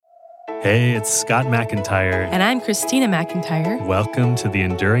Hey, it's Scott McIntyre. And I'm Christina McIntyre. Welcome to the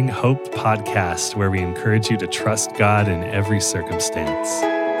Enduring Hope podcast, where we encourage you to trust God in every circumstance.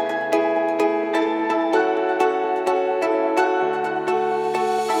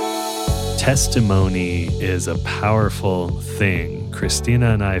 Testimony is a powerful thing.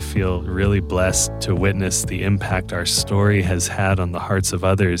 Christina and I feel really blessed to witness the impact our story has had on the hearts of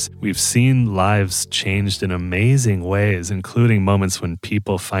others. We've seen lives changed in amazing ways, including moments when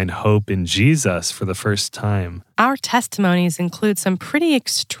people find hope in Jesus for the first time. Our testimonies include some pretty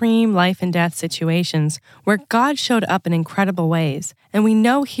extreme life and death situations where God showed up in incredible ways. And we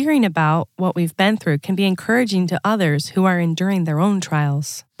know hearing about what we've been through can be encouraging to others who are enduring their own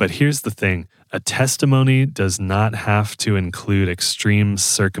trials. But here's the thing. A testimony does not have to include extreme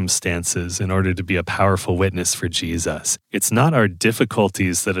circumstances in order to be a powerful witness for Jesus. It's not our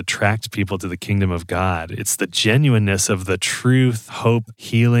difficulties that attract people to the kingdom of God. It's the genuineness of the truth, hope,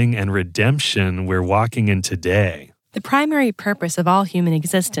 healing, and redemption we're walking in today. The primary purpose of all human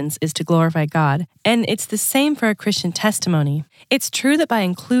existence is to glorify God, and it's the same for a Christian testimony. It's true that by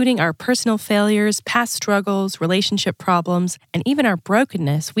including our personal failures, past struggles, relationship problems, and even our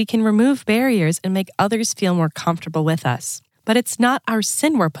brokenness, we can remove barriers and make others feel more comfortable with us. But it's not our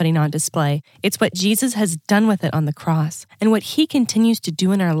sin we're putting on display. It's what Jesus has done with it on the cross, and what he continues to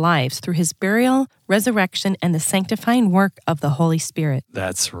do in our lives through his burial, resurrection, and the sanctifying work of the Holy Spirit.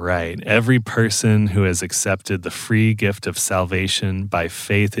 That's right. Every person who has accepted the free gift of salvation by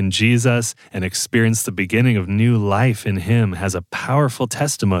faith in Jesus and experienced the beginning of new life in him has a powerful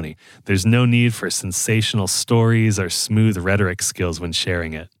testimony. There's no need for sensational stories or smooth rhetoric skills when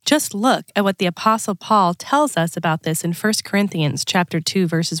sharing it. Just look at what the Apostle Paul tells us about this in 1 Corinthians chapter 2,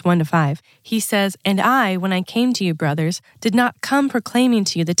 verses 1-5. He says, "And I, when I came to you, brothers, did not come proclaiming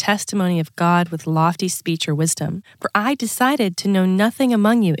to you the testimony of God with lofty speech or wisdom, for I decided to know nothing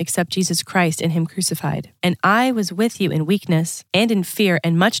among you except Jesus Christ and him crucified. And I was with you in weakness and in fear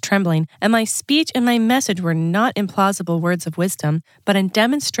and much trembling, and my speech and my message were not in plausible words of wisdom, but in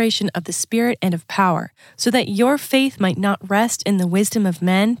demonstration of the Spirit and of power, so that your faith might not rest in the wisdom of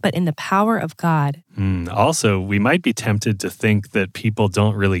men, but in the power of God." Also, we might be tempted to think that people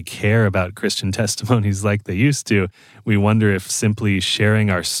don't really care about Christian testimonies like they used to. We wonder if simply sharing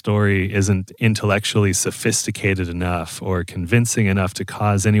our story isn't intellectually sophisticated enough or convincing enough to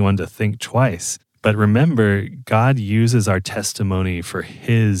cause anyone to think twice. But remember, God uses our testimony for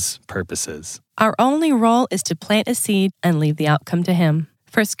his purposes. Our only role is to plant a seed and leave the outcome to him.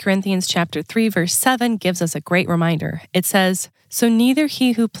 1 Corinthians chapter 3, verse 7 gives us a great reminder. It says, "So neither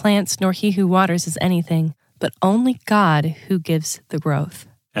he who plants nor he who waters is anything, but only God who gives the growth."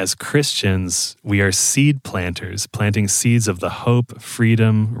 As Christians, we are seed planters, planting seeds of the hope,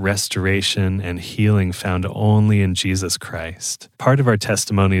 freedom, restoration, and healing found only in Jesus Christ. Part of our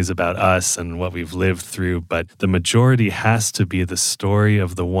testimony is about us and what we've lived through, but the majority has to be the story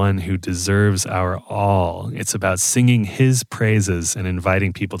of the one who deserves our all. It's about singing his praises and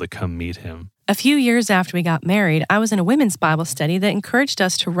inviting people to come meet him. A few years after we got married, I was in a women's Bible study that encouraged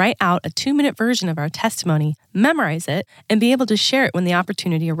us to write out a 2-minute version of our testimony, memorize it, and be able to share it when the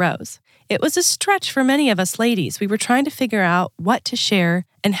opportunity arose. It was a stretch for many of us ladies. We were trying to figure out what to share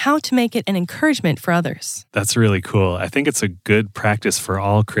and how to make it an encouragement for others. That's really cool. I think it's a good practice for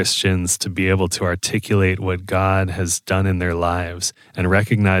all Christians to be able to articulate what God has done in their lives and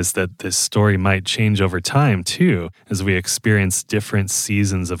recognize that this story might change over time too, as we experience different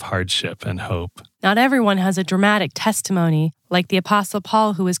seasons of hardship and hope. Not everyone has a dramatic testimony like the Apostle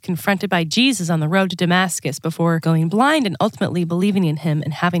Paul, who was confronted by Jesus on the road to Damascus before going blind and ultimately believing in him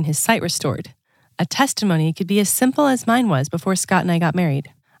and having his sight restored. A testimony could be as simple as mine was before Scott and I got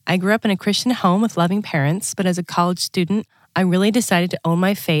married. I grew up in a Christian home with loving parents, but as a college student, I really decided to own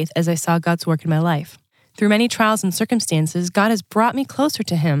my faith as I saw God's work in my life. Through many trials and circumstances, God has brought me closer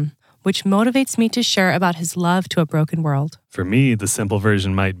to him, which motivates me to share about his love to a broken world. For me, the simple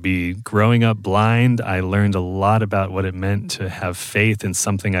version might be growing up blind, I learned a lot about what it meant to have faith in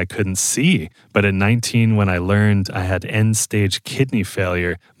something I couldn't see. But at 19, when I learned I had end-stage kidney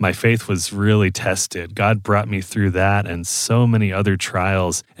failure, my faith was really tested. God brought me through that and so many other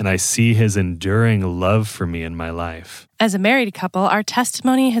trials, and I see his enduring love for me in my life. As a married couple, our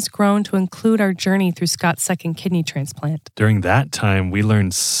testimony has grown to include our journey through Scott's second kidney transplant. During that time, we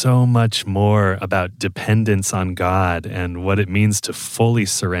learned so much more about dependence on God and what it means to fully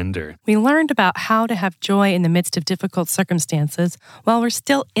surrender. We learned about how to have joy in the midst of difficult circumstances while we're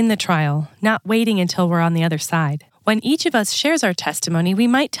still in the trial, not waiting until we're on the other side. When each of us shares our testimony, we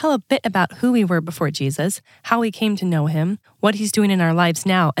might tell a bit about who we were before Jesus, how we came to know him, what he's doing in our lives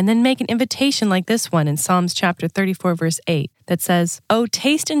now, and then make an invitation like this one in Psalms chapter 34, verse 8, that says, "Oh,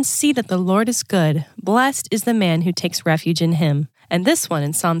 taste and see that the Lord is good. Blessed is the man who takes refuge in him." And this one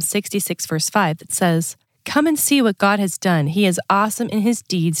in Psalm 66, verse 5, that says, "Come and see what God has done. He is awesome in his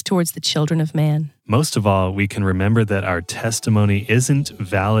deeds towards the children of man." Most of all, we can remember that our testimony isn't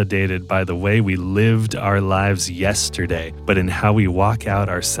validated by the way we lived our lives yesterday, but in how we walk out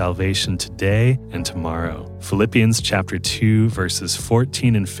our salvation today and tomorrow. Philippians chapter 2, verses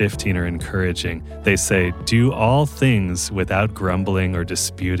 14 and 15 are encouraging. They say, "Do all things without grumbling or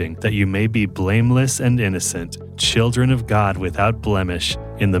disputing, that you may be blameless and innocent, children of God without blemish,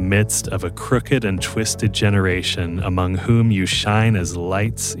 in the midst of a crooked and twisted generation, among whom you shine as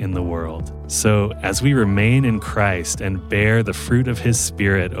lights in the world." So, as we remain in Christ and bear the fruit of his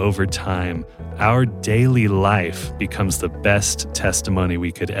Spirit over time, our daily life becomes the best testimony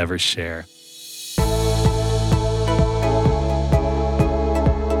we could ever share.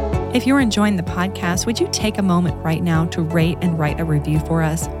 If you're enjoying the podcast, would you take a moment right now to rate and write a review for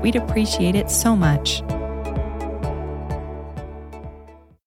us? We'd appreciate it so much.